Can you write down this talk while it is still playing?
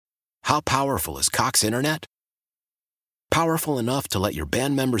How powerful is Cox Internet? Powerful enough to let your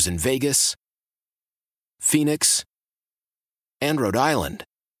band members in Vegas, Phoenix, and Rhode Island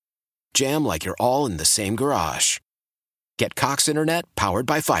jam like you're all in the same garage. Get Cox Internet powered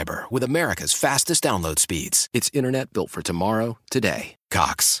by fiber with America's fastest download speeds. It's internet built for tomorrow, today.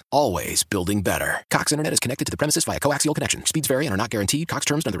 Cox, always building better. Cox Internet is connected to the premises via coaxial connection. Speeds vary and are not guaranteed. Cox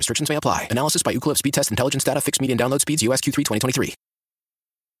terms and other restrictions may apply. Analysis by Ookla Speed Test Intelligence Data. Fixed median download speeds. US Q3 2023.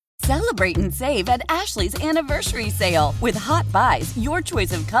 Celebrate and save at Ashley's Anniversary Sale. With Hot Buys, your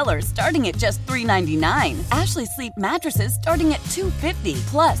choice of colors starting at just $3.99. Ashley Sleep mattresses starting at $2.50.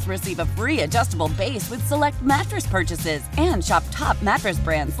 Plus, receive a free adjustable base with select mattress purchases. And shop top mattress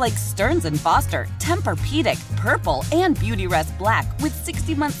brands like Stearns & Foster, Tempur-Pedic, Purple, and Beautyrest Black with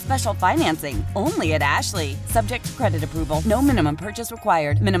 60-month special financing. Only at Ashley. Subject to credit approval. No minimum purchase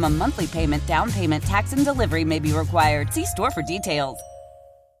required. Minimum monthly payment, down payment, tax, and delivery may be required. See store for details.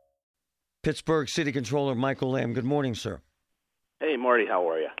 Pittsburgh City Controller Michael Lamb. Good morning, sir. Hey, Marty, how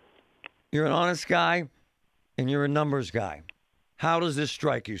are you? You're an honest guy, and you're a numbers guy. How does this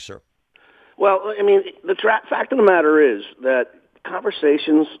strike you, sir? Well, I mean, the fact of the matter is that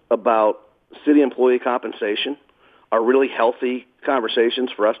conversations about city employee compensation are really healthy conversations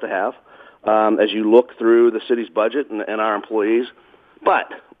for us to have as you look through the city's budget and our employees. But,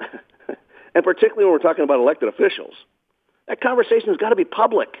 and particularly when we're talking about elected officials, that conversation has got to be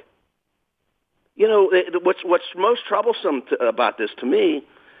public. You know, what's most troublesome about this to me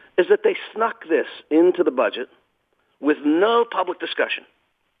is that they snuck this into the budget with no public discussion.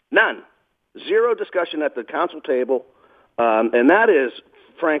 None. Zero discussion at the council table. And that is,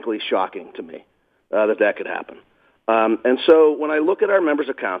 frankly, shocking to me that could happen. And so when I look at our members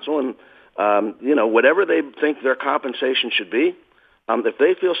of council and, you know, whatever they think their compensation should be, if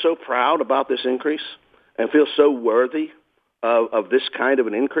they feel so proud about this increase and feel so worthy of this kind of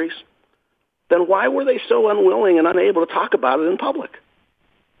an increase, then why were they so unwilling and unable to talk about it in public?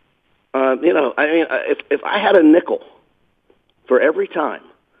 You know, I mean, if I had a nickel for every time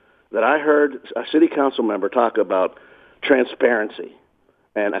that I heard a city council member talk about transparency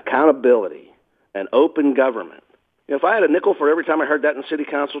and accountability and open government, you know, if I had a nickel for every time I heard that in city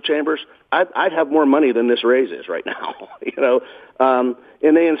council chambers, I'd have more money than this raise is right now. You know,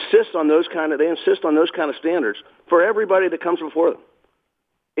 and they insist on those kind of standards for everybody that comes before them.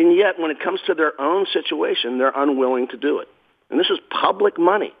 And yet, when it comes to their own situation, they're unwilling to do it. And this is public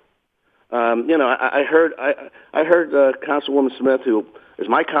money. You know, I heard Councilwoman Smith, who is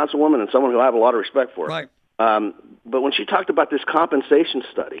my councilwoman and someone who I have a lot of respect for. Right. But when she talked about this compensation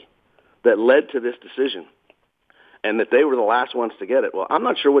study that led to this decision, and that they were the last ones to get it, well, I'm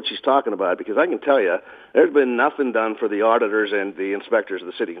not sure what she's talking about, because I can tell you there's been nothing done for the auditors and the inspectors of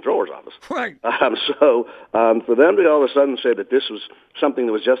the city controller's office. Right. So for them to all of a sudden say that this was something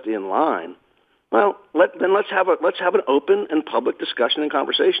that was just in line, well, let's have an open and public discussion and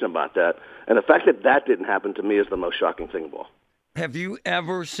conversation about that. And the fact that didn't happen to me is the most shocking thing of all. Have you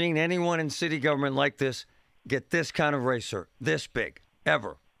ever seen anyone in city government like this get this kind of raise, sir, this big,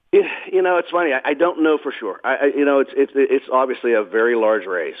 ever? You know, it's funny. I don't know for sure. You know, it's obviously a very large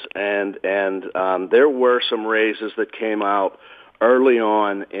raise, and there were some raises that came out early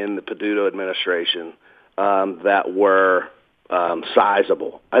on in the Peduto administration that were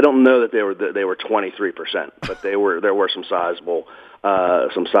sizable. I don't know that they were 23%, but there were some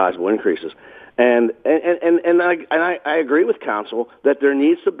sizable increases. And I agree with council that there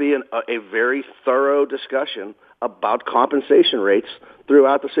needs to be a very thorough discussion about compensation rates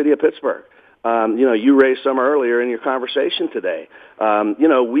throughout the city of Pittsburgh. You know, you raised some earlier in your conversation today. You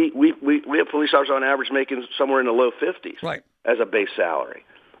know, we have police officers on average making somewhere in the low 50s right. as a base salary.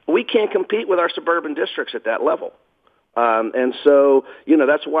 We can't compete with our suburban districts at that level. And so, you know,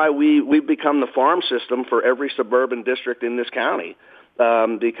 that's why we've become the farm system for every suburban district in this county.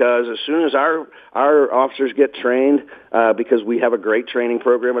 Because as soon as our officers get trained, because we have a great training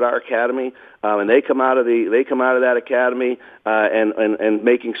program at our academy, and they come out of that academy and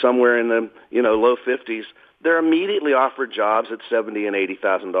making somewhere in the low 50s, they're immediately offered jobs at $70,000 and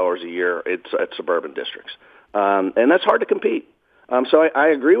 $80,000 a year at suburban districts, and that's hard to compete. So I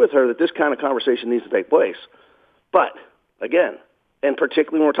agree with her that this kind of conversation needs to take place, but again. And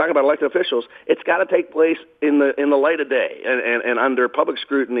particularly when we're talking about elected officials, it's got to take place in the light of day and under public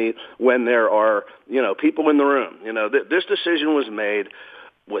scrutiny when there are people in the room. You know, this decision was made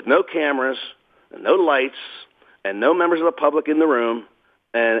with no cameras, and no lights, and no members of the public in the room,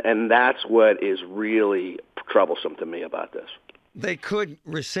 and that's what is really troublesome to me about this. They could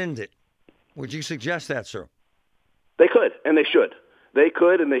rescind it. Would you suggest that, sir? They could, and they should. They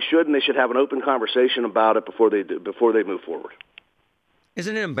could, and they should have an open conversation about it before they move forward.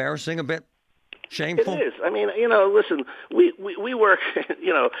 Isn't it embarrassing a bit? Shameful? It is. I mean, listen, we work,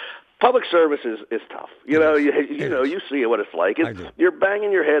 public service is tough. You see what it's like. You're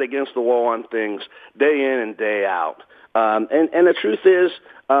banging your head against the wall on things day in and day out. And the truth is,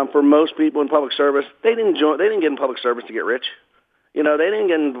 for most people in public service, they didn't get in public service to get rich. They didn't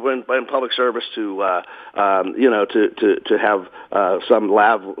get in public service to have some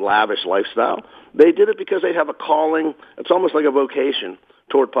lavish lifestyle. They did it because they have a calling. It's almost like a vocation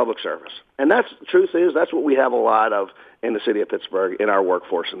toward public service. And the truth is, that's what we have a lot of in the city of Pittsburgh, in our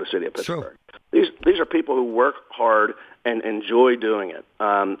workforce in the city of Pittsburgh. Sure. These are people who work hard and enjoy doing it.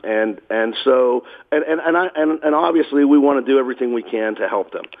 And obviously we want to do everything we can to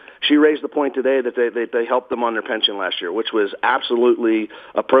help them. She raised the point today that they helped them on their pension last year, which was absolutely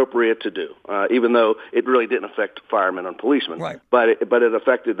appropriate to do, even though it really didn't affect firemen and policemen. Right. But it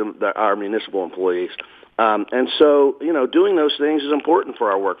affected our municipal employees. And so, doing those things is important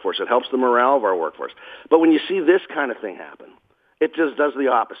for our workforce. It helps the morale of our workforce. But when you see this kind of thing happen, it just does the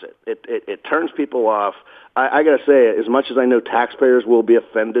opposite. It turns people off. I got to say, as much as I know taxpayers will be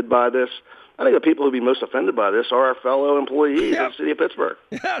offended by this, I think the people who will be most offended by this are our fellow employees in the city of Pittsburgh.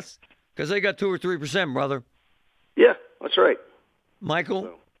 Yes, because they got 2 or 3%, brother. Yeah, that's right.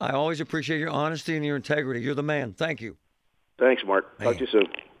 Michael, I always appreciate your honesty and your integrity. You're the man. Thank you. Thanks, Mark. Talk to you soon.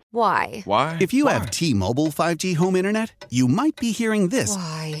 Why? If you have T-Mobile 5G home internet, you might be hearing this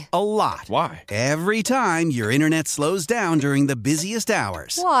a lot. Why? Every time your internet slows down during the busiest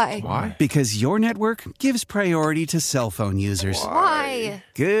hours. Why? Because your network gives priority to cell phone users. Why?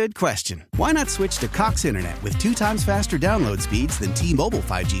 Good question. Why not switch to Cox Internet with 2 times faster download speeds than T-Mobile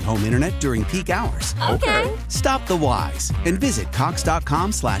 5G home internet during peak hours? Okay. Stop the whys and visit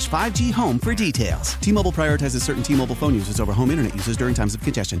cox.com/5G home for details. T-Mobile prioritizes certain T-Mobile phone users over home internet users during times of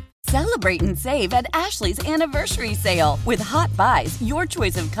congestion. Celebrate and save at Ashley's Anniversary Sale. With Hot Buys, your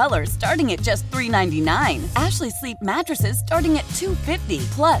choice of colors starting at just $3.99. Ashley Sleep mattresses starting at $2.50.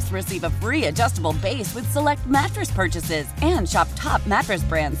 Plus, receive a free adjustable base with select mattress purchases. And shop top mattress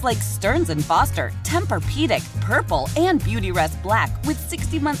brands like Stearns & Foster, Tempur-Pedic, Purple, and Beautyrest Black with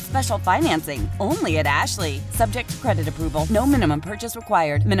 60-month special financing. Only at Ashley. Subject to credit approval. No minimum purchase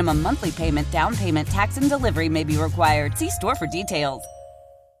required. Minimum monthly payment, down payment, tax, and delivery may be required. See store for details.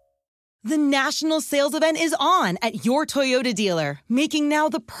 The national sales event is on at your Toyota dealer, making now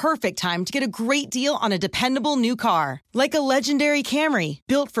the perfect time to get a great deal on a dependable new car. Like a legendary Camry,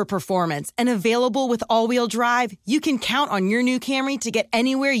 built for performance and available with all-wheel drive, you can count on your new Camry to get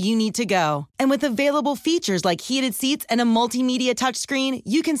anywhere you need to go. And with available features like heated seats and a multimedia touchscreen,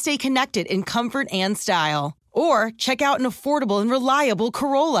 you can stay connected in comfort and style. Or check out an affordable and reliable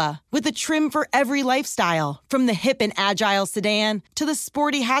Corolla with a trim for every lifestyle. From the hip and agile sedan to the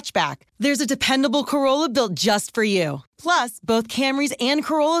sporty hatchback, there's a dependable Corolla built just for you. Plus, both Camrys and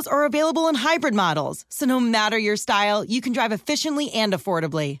Corollas are available in hybrid models, so no matter your style, you can drive efficiently and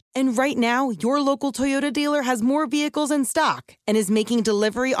affordably. And right now, your local Toyota dealer has more vehicles in stock and is making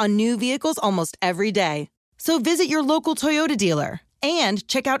delivery on new vehicles almost every day. So visit your local Toyota dealer. And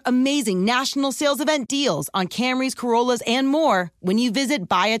check out amazing national sales event deals on Camrys, Corollas, and more when you visit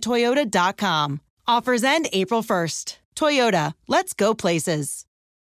buyatoyota.com. Offers end April 1st. Toyota, let's go places.